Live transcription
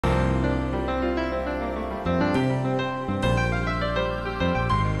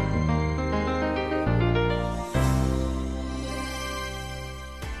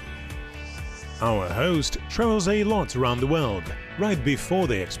Our host travels a lot around the world. Right before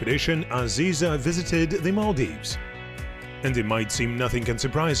the expedition, Aziza visited the Maldives. And it might seem nothing can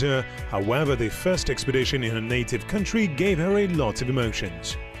surprise her, however the first expedition in her native country gave her a lot of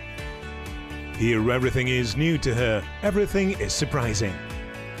emotions. Here everything is new to her, everything is surprising.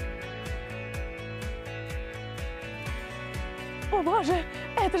 О боже,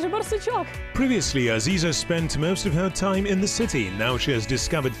 это же барсучок! Previously, Aziza spent most of her time in the city. Now she has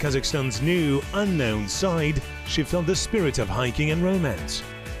discovered Kazakhstan's new, unknown side. She felt the spirit of hiking and romance.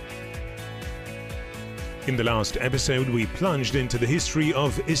 In the last episode, we plunged into the history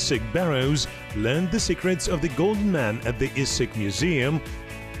of Issyk barrows, learned the secrets of the Golden Man at the Issyk Museum,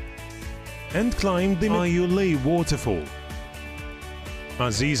 and climbed the Ayulay waterfall.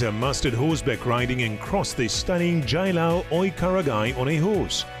 Aziza mastered horseback riding and crossed the stunning Jailau Karagai on a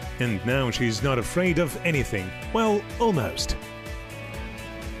horse. And now she's not afraid of anything. Well, almost.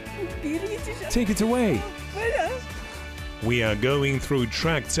 Take it away. We are going through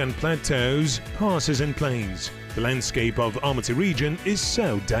tracts and plateaus, passes and plains. The landscape of Almaty region is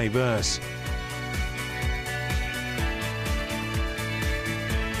so diverse.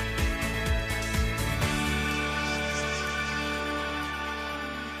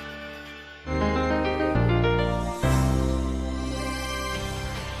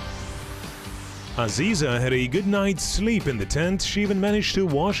 Aziza had a good night's sleep in the tent. She even managed to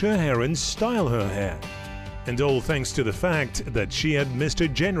wash her hair and style her hair. And all thanks to the fact that she had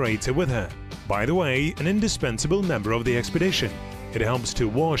Mr. Generator with her. By the way, an indispensable member of the expedition. It helps to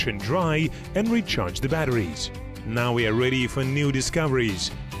wash and dry and recharge the batteries. Now we are ready for new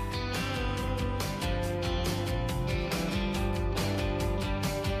discoveries.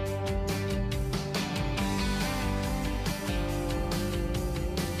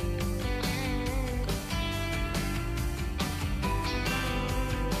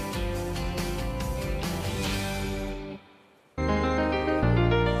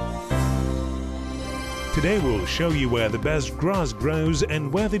 Today we'll show you where the best grass grows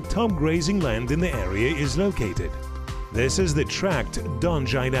and where the top grazing land in the area is located. This is the tract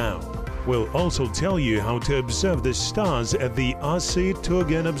Don-Jailau. We'll also tell you how to observe the stars at the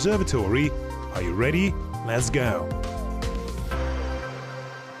Assy-Turgen Observatory. Are you ready? Let's go!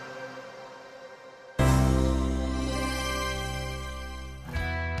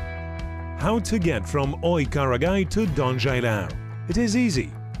 How to get from Karagai to Don-Jailau? It is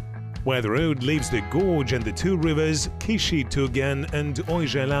easy. Where the road leaves the gorge and the two rivers Assy-Turgen and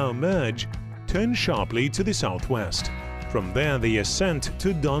Don-Jailau merge, turn sharply to the southwest. From there the ascent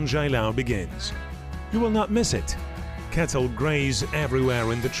to Don-Jailau begins. You will not miss it. Cattle graze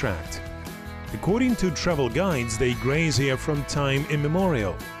everywhere in the tract. According to travel guides, they graze here from time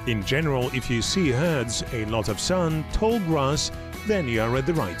immemorial. In general, if you see herds, a lot of sun, tall grass, then you are at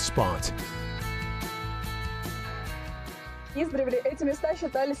the right spot.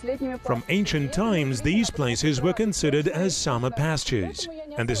 From ancient times, these places were considered as summer pastures.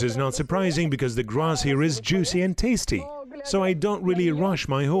 And this is not surprising because the grass here is juicy and tasty. So I don't really rush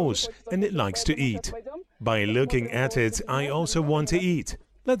my horse, and it likes to eat. By looking at it, I also want to eat.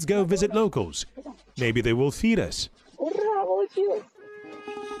 Let's go visit locals. Maybe they will feed us.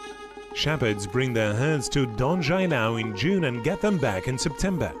 Shepherds bring their herds to Don-Jailau in June and get them back in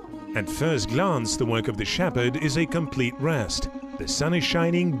September. At first glance, the work of the shepherd is a complete rest. The sun is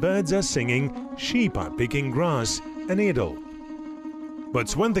shining, birds are singing, sheep are picking grass and idle.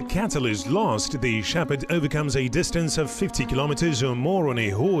 But when the cattle is lost, the shepherd overcomes a distance of 50 kilometers or more on a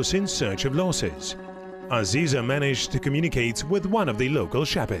horse in search of losses. Aziza managed to communicate with one of the local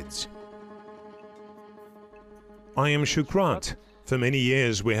shepherds. I am Shukrat. For many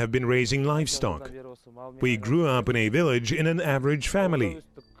years we have been raising livestock. We grew up in a village in an average family.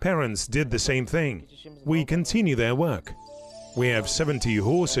 Parents did the same thing. We continue their work. We have 70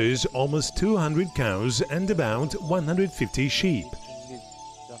 horses, almost 200 cows and about 150 sheep.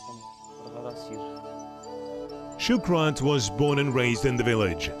 Shukrat was born and raised in the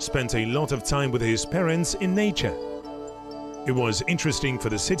village, spent a lot of time with his parents in nature. It was interesting for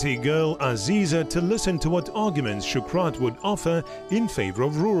the city girl Aziza to listen to what arguments Shukrat would offer in favor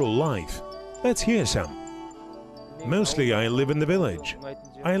of rural life. Let's hear some. Mostly I live in the village.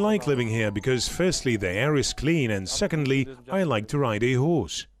 I like living here because firstly the air is clean and secondly I like to ride a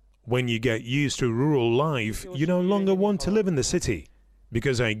horse. When you get used to rural life, you no longer want to live in the city.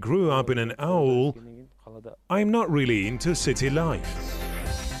 Because I grew up in an aul, I'm not really into city life.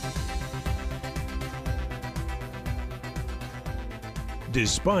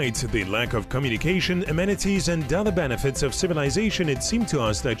 Despite the lack of communication, amenities and other benefits of civilization, it seemed to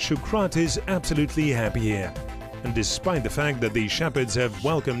us that Shukrat is absolutely happy here. and despite the fact that the shepherds have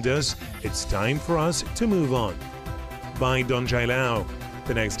welcomed us, it's time for us to move on. By Don-Jailau.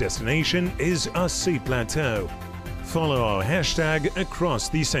 The next destination is Assy Plateau. Follow our hashtag across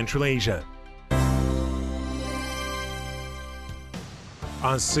the Central Asia.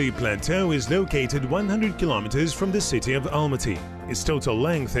 Assy Plateau is located 100 kilometers from the city of Almaty. Its total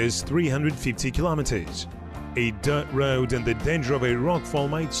length is 350 kilometers. A dirt road and the danger of a rockfall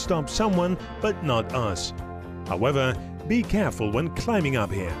might stop someone, but not us. However, be careful when climbing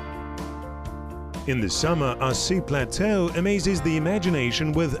up here. In the summer, Assy Plateau amazes the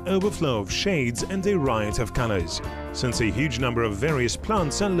imagination with overflow of shades and a riot of colors, since a huge number of various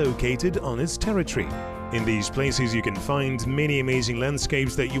plants are located on its territory. In these places you can find many amazing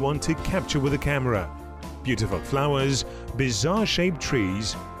landscapes that you want to capture with a camera. Beautiful flowers, bizarre-shaped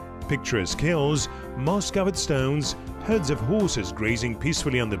trees, picturesque hills, moss-covered stones, herds of horses grazing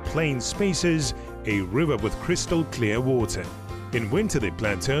peacefully on the plain spaces, a river with crystal-clear water. In winter, the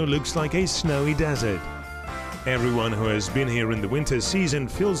plateau looks like a snowy desert. Everyone who has been here in the winter season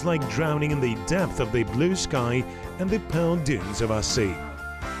feels like drowning in the depth of the blue sky and the pearl dunes of Assy.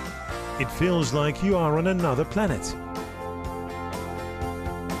 It feels like you are on another planet.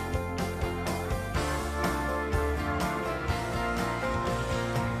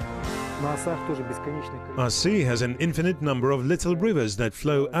 Assy has an infinite number of little rivers that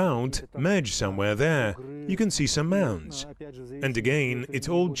flow out, merge somewhere there. You can see some mounds. And again, it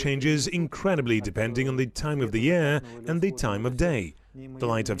all changes incredibly depending on the time of the year and the time of day, the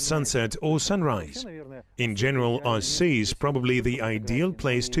light of sunset or sunrise. In general, Assy is probably the ideal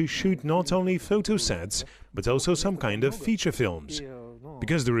place to shoot not only photo sets, but also some kind of feature films,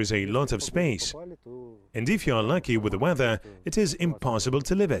 because there is a lot of space. And if you are lucky with the weather, it is impossible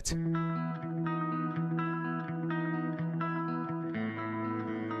to live it.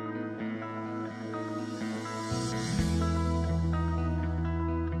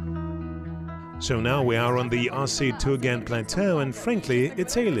 So now we are on the Assy-Turgen Plateau, and frankly,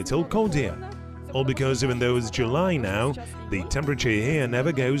 it's a little cold here. All because even though it's July now, the temperature here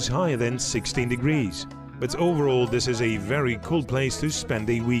never goes higher than 16 degrees. But overall, this is a very cool place to spend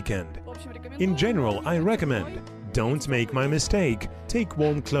a weekend. In general, I recommend, don't make my mistake, take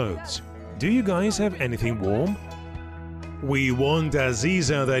warm clothes. Do you guys have anything warm? We warned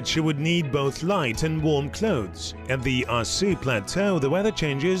Aziza that she would need both light and warm clothes. At the Assy Plateau, the weather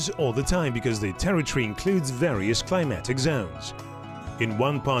changes all the time because the territory includes various climatic zones. In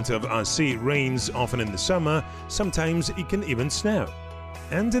one part of Assy, it rains often in the summer, sometimes it can even snow.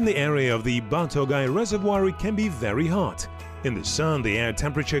 And in the area of the Bartogai Reservoir, it can be very hot. In the sun, the air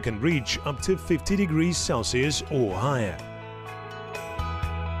temperature can reach up to 50 degrees Celsius or higher.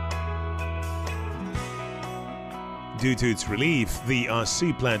 Due to its relief, the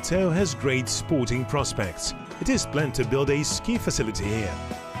Assy Plateau has great sporting prospects. It is planned to build a ski facility here.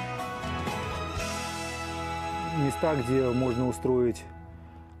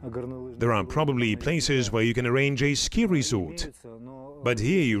 There are probably places where you can arrange a ski resort. But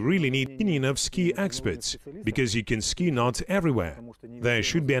here you really need the opinion of ski experts, because you can ski not everywhere. There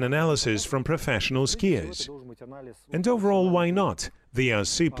should be an analysis from professional skiers. And overall, why not? The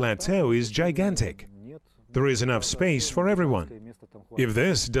Assy Plateau is gigantic. There is enough space for everyone. If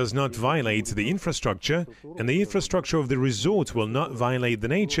this does not violate the infrastructure, and the infrastructure of the resort will not violate the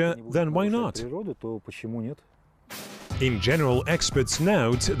nature, then why not? In general, experts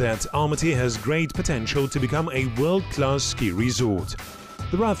note that Almaty has great potential to become a world-class ski resort.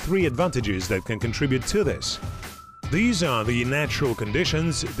 There are three advantages that can contribute to this. These are the natural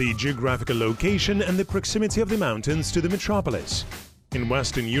conditions, the geographical location, and the proximity of the mountains to the metropolis. In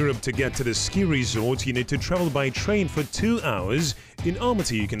Western Europe, to get to the ski resort, you need to travel by train for 2 hours. In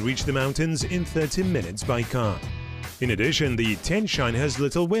Almaty, you can reach the mountains in 30 minutes by car. In addition, the Tianshine has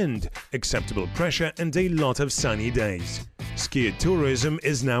little wind, acceptable pressure, and a lot of sunny days. Ski tourism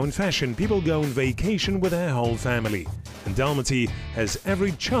is now in fashion. People go on vacation with their whole family. And Almaty has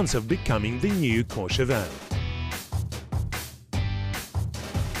every chance of becoming the new Courchevel.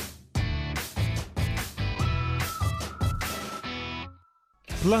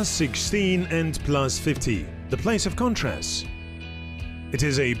 Plus 16 and plus 50, the place of contrasts. It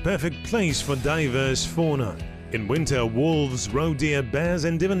is a perfect place for diverse fauna. In winter, wolves, roe deer, bears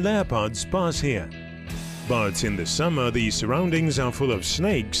and even leopards pass here. But in the summer, the surroundings are full of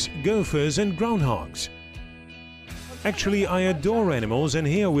snakes, gophers and groundhogs. Actually, I adore animals, and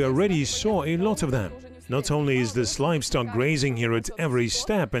here we already saw a lot of them. Not only is this livestock grazing here at every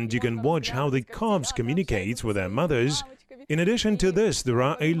step, and you can watch how the calves communicate with their mothers, In addition to this, there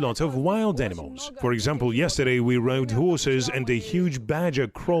are a lot of wild animals. For example, yesterday we rode horses and a huge badger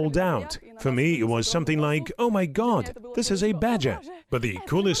crawled out. For me, it was something like, oh my god, this is a badger. But the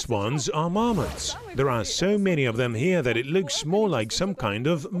coolest ones are marmots. There are so many of them here that it looks more like some kind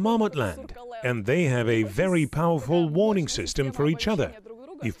of marmot land. And they have a very powerful warning system for each other.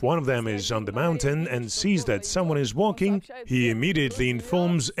 If one of them is on the mountain and sees that someone is walking, he immediately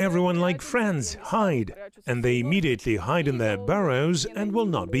informs everyone like, friends, hide! And they immediately hide in their burrows and will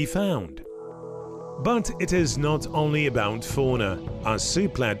not be found. But it is not only about fauna. Assy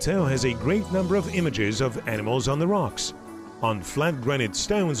Plateau has a great number of images of animals on the rocks. On flat granite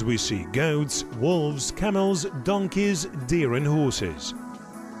stones we see goats, wolves, camels, donkeys, deer and horses.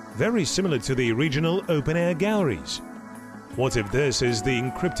 Very similar to the original open-air galleries. What if this is the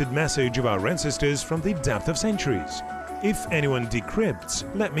encrypted message of our ancestors from the depth of centuries? If anyone decrypts,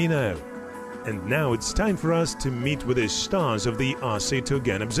 let me know. And now it's time for us to meet with the stars of the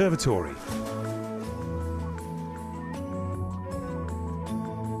Assy-Turgen Observatory.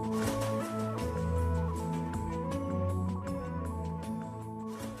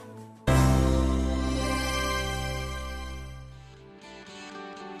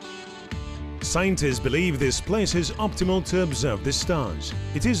 Scientists believe this place is optimal to observe the stars.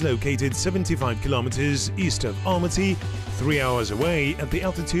 It is located 75 kilometers east of Almaty, 3 hours away at the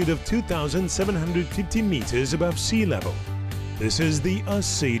altitude of 2,750 meters above sea level. This is the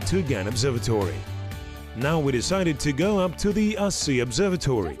Assy-Turgen Observatory. Now we decided to go up to the Assy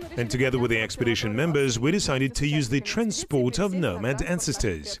Observatory, and together with the expedition members we decided to use the transport of nomad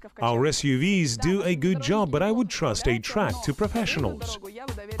ancestors. Our SUVs do a good job, but I would trust a tract to professionals.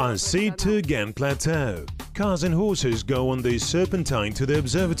 Assy-Turgen Plateau. Cars and horses go on the serpentine to the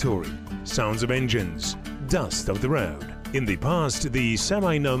observatory. Sounds of engines, dust of the road. In the past, the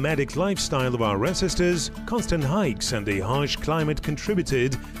semi-nomadic lifestyle of our ancestors, constant hikes and a harsh climate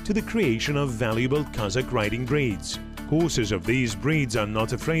contributed to the creation of valuable Kazakh riding breeds. Horses of these breeds are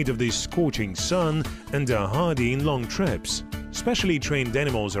not afraid of the scorching sun and are hardy in long trips. Specially trained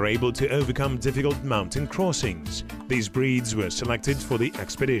animals are able to overcome difficult mountain crossings. These breeds were selected for the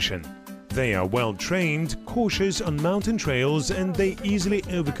expedition. They are well trained, cautious on mountain trails, and they easily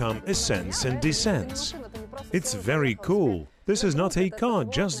overcome ascents and descents. It's very cool. This is not a car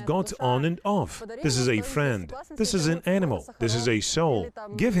just got on and off. This is a friend. This is an animal. This is a soul.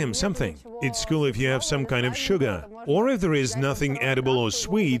 Give him something. It's cool if you have some kind of sugar. Or if there is nothing edible or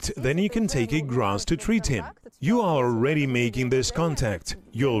sweet, then you can take a grass to treat him. You are already making this contact.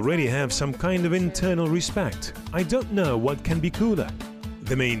 You already have some kind of internal respect. I don't know what can be cooler.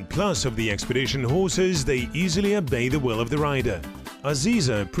 The main plus of the expedition horses, they easily obey the will of the rider.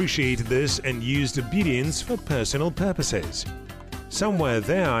 Aziza appreciated this and used obedience for personal purposes. Somewhere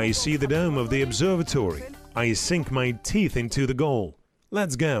there I see the dome of the observatory. I sink my teeth into the goal.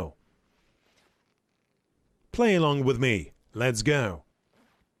 Let's go. Play along with me. Let's go.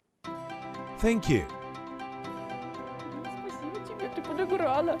 Thank you.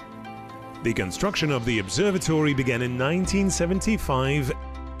 The construction of the observatory began in 1975,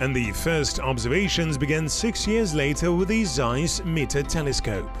 and the first observations began 6 years later with the Zeiss Meter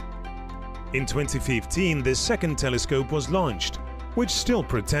telescope. In 2015, the second telescope was launched, which still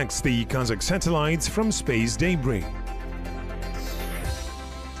protects the Kazakh satellites from space debris.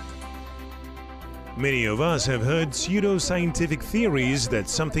 Many of us have heard pseudo-scientific theories that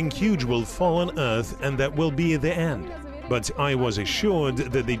something huge will fall on Earth and that will be the end. But I was assured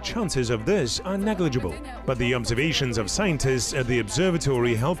that the chances of this are negligible. But the observations of scientists at the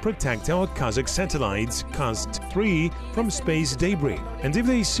observatory help protect our Kazakh satellites, KAZ-3, from space debris. And if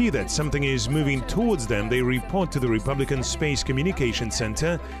they see that something is moving towards them, they report to the Republican Space Communication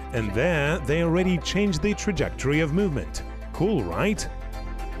Center, and there they already changed the trajectory of movement. Cool, right?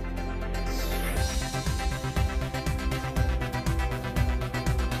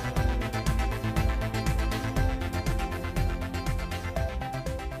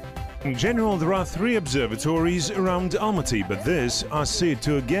 In general, there are 3 observatories around Almaty, but this,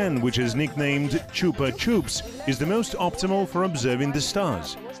 Assy-Turgen, which is nicknamed Chupa Chups, is the most optimal for observing the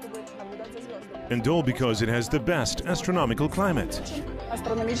stars. And all because it has the best astronomical climate.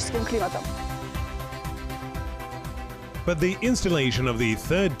 But the installation of the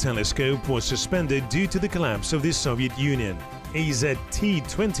third telescope was suspended due to the collapse of the Soviet Union.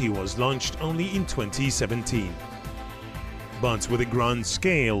 AZT-20 was launched only in 2017. But with a grand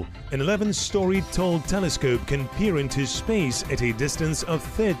scale, an 11-story tall telescope can peer into space at a distance of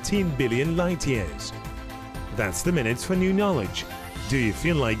 13 billion light-years. That's the minute for new knowledge. Do you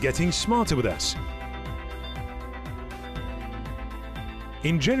feel like getting smarter with us?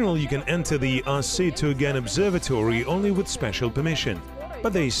 In general, you can enter the Assy-Turgen Observatory only with special permission,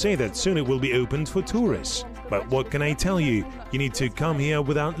 but they say that soon it will be opened for tourists. But what can I tell you? You need to come here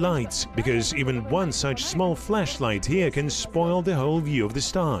without lights, because even one such small flashlight here can spoil the whole view of the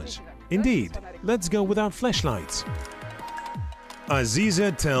stars. Indeed, let's go without flashlights.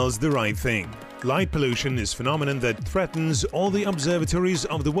 Aziza tells the right thing. Light pollution is a phenomenon that threatens all the observatories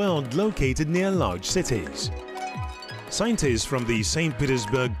of the world located near large cities. Scientists from the St.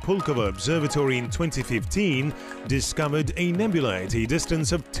 Petersburg Pulkovo Observatory in 2015 discovered a nebula at a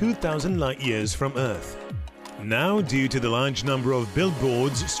distance of 2,000 light-years from Earth. Now, due to the large number of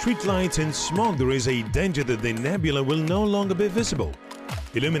billboards, streetlights and smog, there is a danger that the nebula will no longer be visible.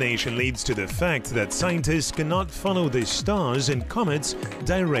 Illumination leads to the fact that scientists cannot follow the stars and comets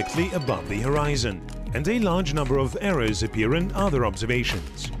directly above the horizon, and a large number of errors appear in other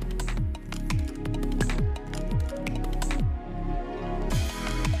observations.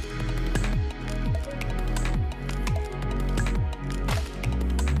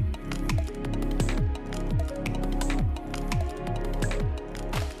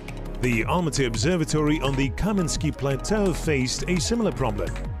 The Almaty Observatory on the Kamensky Plateau faced a similar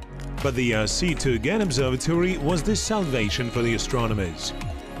problem. But the Assy-Turgen Observatory was the salvation for the astronomers.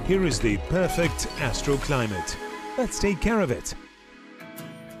 Here is the perfect astroclimate. Let's take care of it.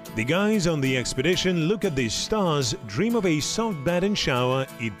 The guys on the expedition look at these stars, dream of a soft bed and shower,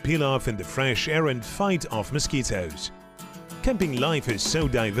 eat pilaf in the fresh air and fight off mosquitoes. Camping life is so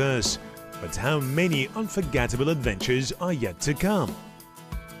diverse, but how many unforgettable adventures are yet to come?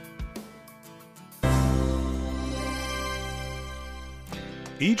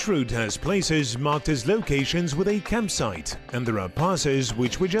 Each route has places marked as locations with a campsite, and there are passes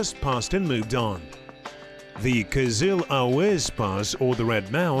which we just passed and moved on. The Grazing Pass, or the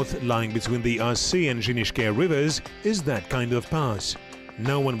Red Mouth, lying between the Assy and Zhinishke rivers, is that kind of pass.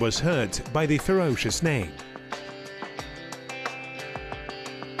 No one was hurt by the ferocious name.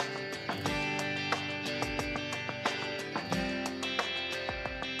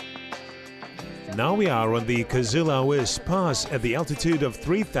 Now we are on the Grazing Pass at the altitude of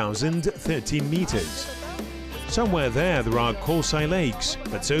 3,030 meters. Somewhere there are Korsai lakes,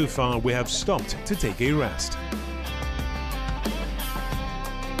 but so far we have stopped to take a rest.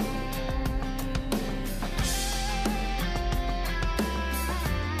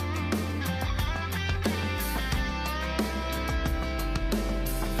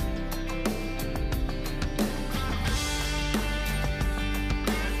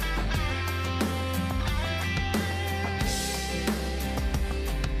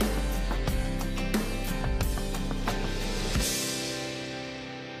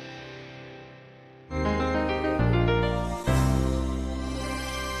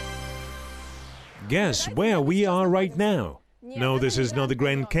 Guess where we are right now? No, this is not the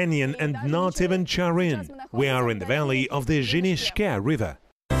Grand Canyon and not even Charin. We are in the valley of the Zhinishke River.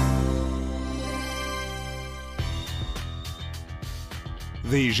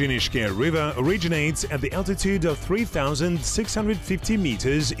 The Zhinishke River originates at the altitude of 3,650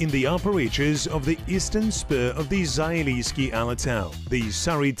 meters in the upper reaches of the eastern spur of the Zailiyski Alatau, the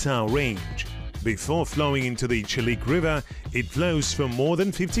Saritau Range. Before flowing into the Chelik River, it flows for more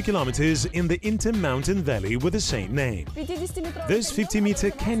than 50 kilometers in the intermountain valley with the same name. This 50-meter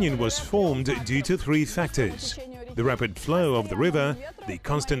canyon was formed due to three factors: the rapid flow of the river, the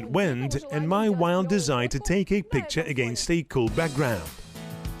constant wind, and my wild desire to take a picture against a cool background.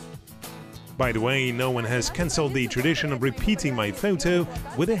 By the way, no one has cancelled the tradition of repeating my photo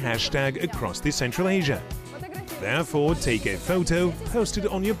with a hashtag across the Central Asia. Therefore, take a photo, post it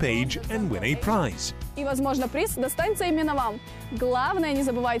on your page and win a prize. И, возможно, приз достанется именно вам. Главное, не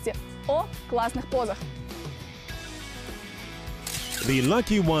забывайте о классных позах. The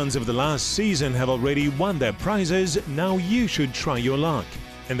lucky ones of the last season have already won their prizes. Now you should try your luck.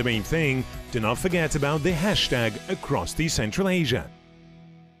 And the main thing, do not forget about the hashtag across the Central Asia.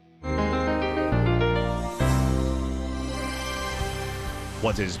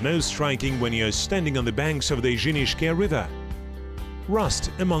 What is most striking when you're standing on the banks of the Zhinishke River?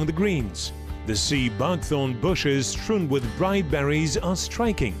 Rust among the greens. The sea buckthorn bushes strewn with bright berries are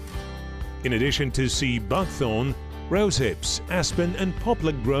striking. In addition to sea buckthorn, rosehips, aspen and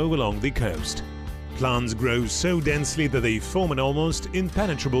poplar grow along the coast. Plants grow so densely that they form an almost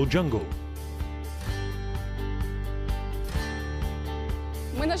impenetrable jungle.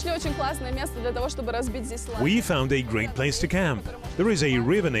 We found a great place to camp. There is a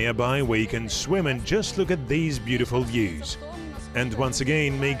river nearby where you can swim and just look at these beautiful views. And once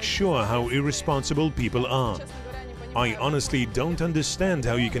again, make sure how irresponsible people are. I honestly don't understand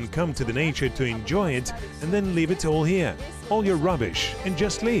how you can come to the nature to enjoy it and then leave it all here, all your rubbish, and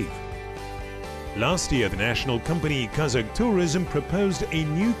just leave. Last year, the national company Kazakh Tourism proposed a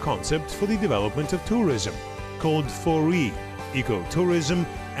new concept for the development of tourism, called 4E: ecotourism,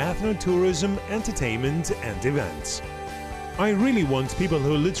 ethnotourism, entertainment and events. I really want people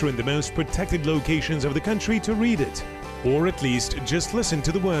who litter in the most protected locations of the country to read it, or at least just listen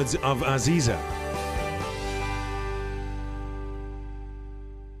to the words of Aziza.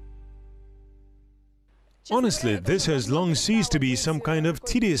 Honestly, this has long ceased to be some kind of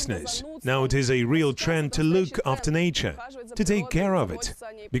tediousness. Now it is a real trend to look after nature, to take care of it,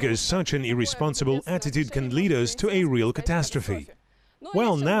 because such an irresponsible attitude can lead us to a real catastrophe.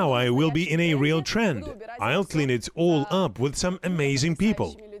 Well, now I will be in a real trend. I'll clean it all up with some amazing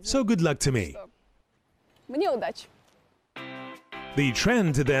people. So good luck to me. The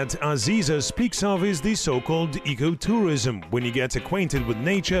trend that Aziza speaks of is the so-called ecotourism, when you get acquainted with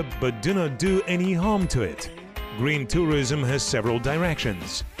nature but do not do any harm to it. Green tourism has several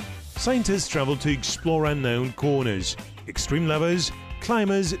directions. Scientists travel to explore unknown corners. Extreme lovers,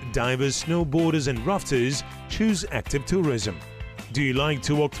 climbers, divers, snowboarders and rafters choose active tourism. Do you like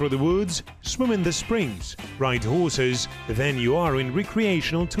to walk through the woods, swim in the springs, ride horses? Then you are in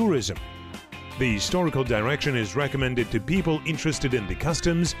recreational tourism. The historical direction is recommended to people interested in the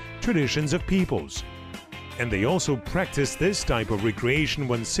customs, traditions of peoples. And they also practice this type of recreation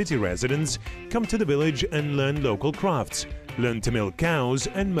when city residents come to the village and learn local crafts, learn to milk cows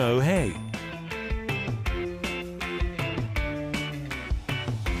and mow hay.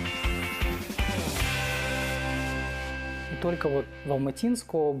 Только вот в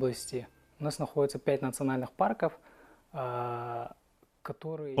Алматинской области у нас находится 5 национальных парков.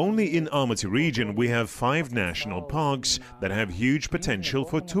 Only in Almaty region we have 5 national parks that have huge potential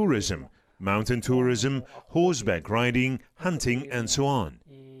for tourism, mountain tourism, horseback riding, hunting and so on.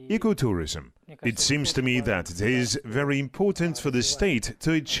 Ecotourism. It seems to me that it is very important for the state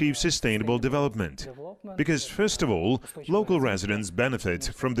to achieve sustainable development. Because first of all, local residents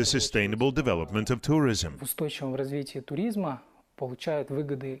benefit from the sustainable development of tourism. В устойчивом развитии туризма получают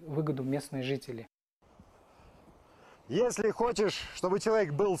выгоду местные жители.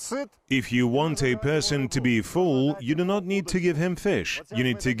 If you want a person to be full, you do not need to give him fish, you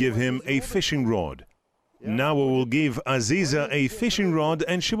need to give him a fishing rod. Now we will give Aziza a fishing rod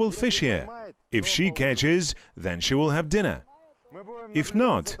and she will fish here. If she catches, then she will have dinner. If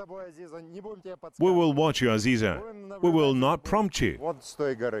not, we will watch you, Aziza. We will not prompt you.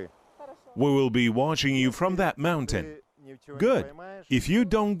 We will be watching you from that mountain. Good. If you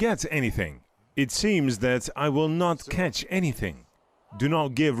don't get anything, it seems that I will not catch anything. Do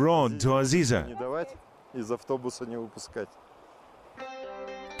not give rod to Aziza.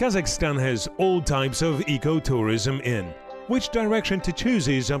 Kazakhstan has all types of ecotourism in. Which direction to choose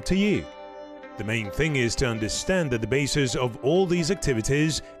is up to you. The main thing is to understand that the basis of all these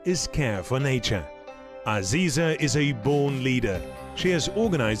activities is care for nature. Aziza is a born leader. She has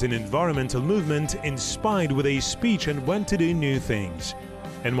organized an environmental movement inspired with a speech and went to do new things.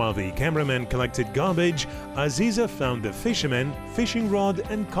 And while the cameraman collected garbage, Aziza found the fisherman, fishing rod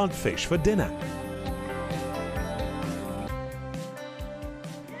and caught fish for dinner.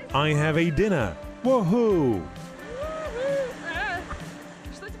 I have a dinner. Woohoo!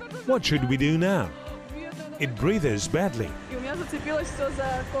 What should we do now? It breathes badly.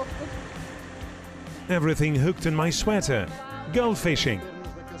 Everything hooked in my sweater. Gull fishing.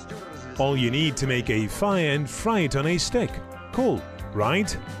 All you need to make a fire and fry it on a stick. Cool,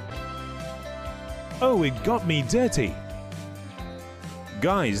 right? Oh, it got me dirty.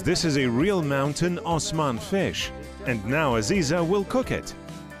 Guys, this is a real mountain Osman fish. And now Aziza will cook it.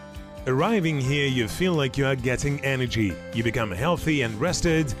 Arriving here, you feel like you are getting energy. You become healthy and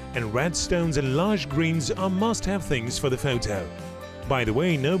rested, and red stones and large greens are must-have things for the photo. By the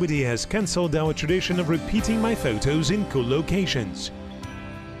way, nobody has cancelled our tradition of repeating my photos in cool locations.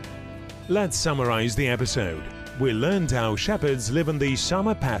 Let's summarize the episode. We learned how shepherds live in the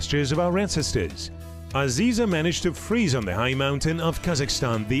summer pastures of our ancestors. Aziza managed to freeze on the high mountain of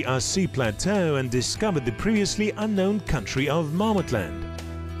Kazakhstan, the Assy Plateau, and discovered the previously unknown country of Marmotland.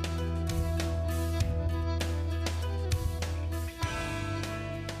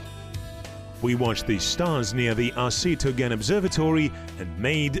 We watched the stars near the Assy-Turgen Observatory and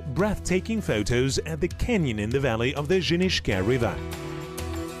made breathtaking photos at the canyon in the valley of the Zhinishke River.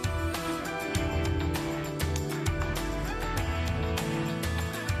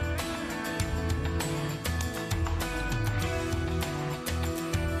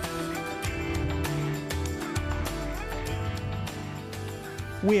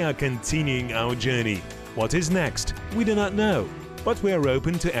 We are continuing our journey. What is next? We do not know, but we are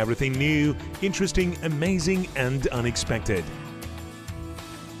open to everything new, interesting, amazing and unexpected.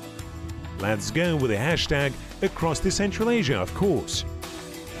 Let's go with the hashtag across the Central Asia, of course.